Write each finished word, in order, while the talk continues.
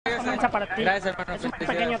comienza para ti. Gracias, hermano. Es un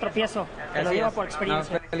pequeño tropiezo, te lo digo por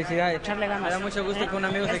experiencia. No, felicidades. Echarle ganas. Me da mucho gusto que un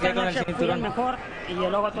amigo se quede con el Esta noche fui el cinturón. mejor y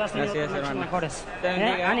luego tú has tenido Gracias, muchos hermano. mejores. Te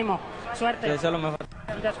bendiga. Ánimo, suerte. Te deseo lo mejor.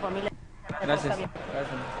 Cuida a su familia. Gracias. Está bien.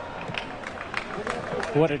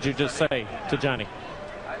 What did you just say to Jhonny?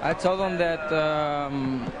 I told him that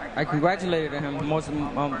I congratulated him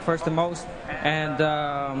first and most, and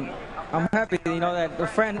I'm happy, that the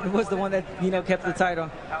friend was the one that, kept the title.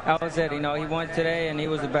 That was it, he won today and he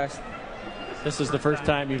was the best. This is the first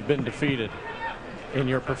time you've been defeated in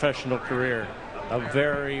your professional career. A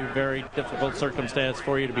very, very difficult circumstance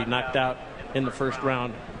for you to be knocked out in the first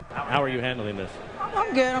round. How are you handling this?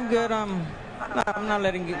 I'm good. I'm not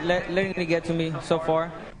letting it get to me so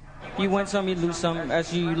far. You win some, you lose some.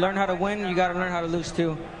 As you learn how to win, you got to learn how to lose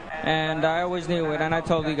too. And I always knew it. And I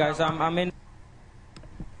told you guys, I'm in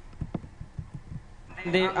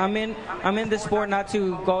this sport not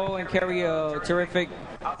to go and carry a terrific,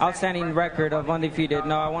 outstanding record of undefeated.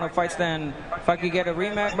 No, I want to fight stand. If I could get a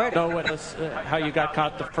rematch, right? Know what how you got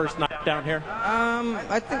caught the first knockdown here?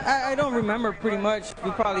 I don't remember pretty much.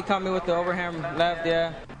 You probably caught me with the overhand left,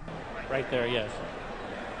 yeah. Right there, yes.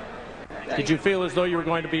 Did you feel as though you were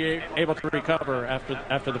going to be able to recover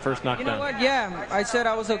after the first knockdown? You know what? Yeah, I said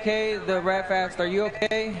I was okay. The ref asked, "Are you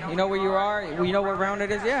okay? You know where you are? You know what round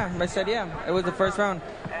it is?" Yeah, I said, "Yeah." It was the first round,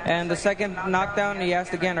 and the second knockdown, he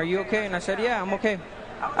asked again, "Are you okay?" And I said, "Yeah, I'm okay."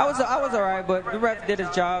 I was all right, but the ref did his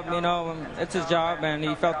job. It's his job, and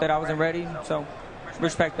he felt that I wasn't ready. So,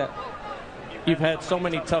 respect that. You've had so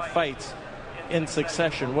many tough fights in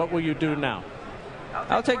succession. What will you do now?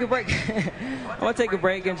 I'll take a break. I want to take a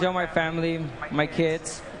break, enjoy my family, my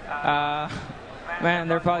kids. Man,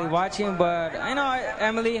 they're probably watching, but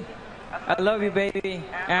Emily, I love you, baby.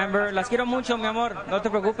 Amber, las quiero mucho, mi amor. No te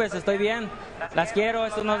preocupes, estoy bien. Las quiero,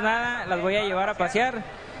 esto no es nada. Las voy a llevar a pasear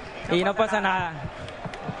y no pasa nada.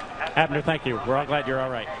 Abner, thank you. We're all glad you're all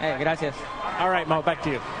right. Hey, gracias. All right, Mo, back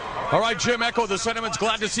to you. All right, Jim, echo the sentiments.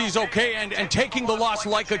 Glad to see he's okay and taking the loss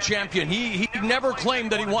like a champion. He never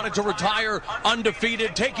claimed that he wanted to retire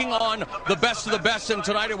undefeated, taking on the best of the best. And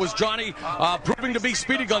tonight it was Jhonny proving to be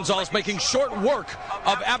Speedy Gonzalez, making short work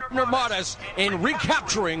of Abner Martes in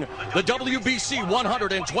recapturing the WBC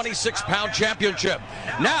 126-pound championship.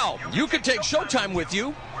 Now, you can take Showtime with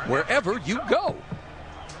you wherever you go.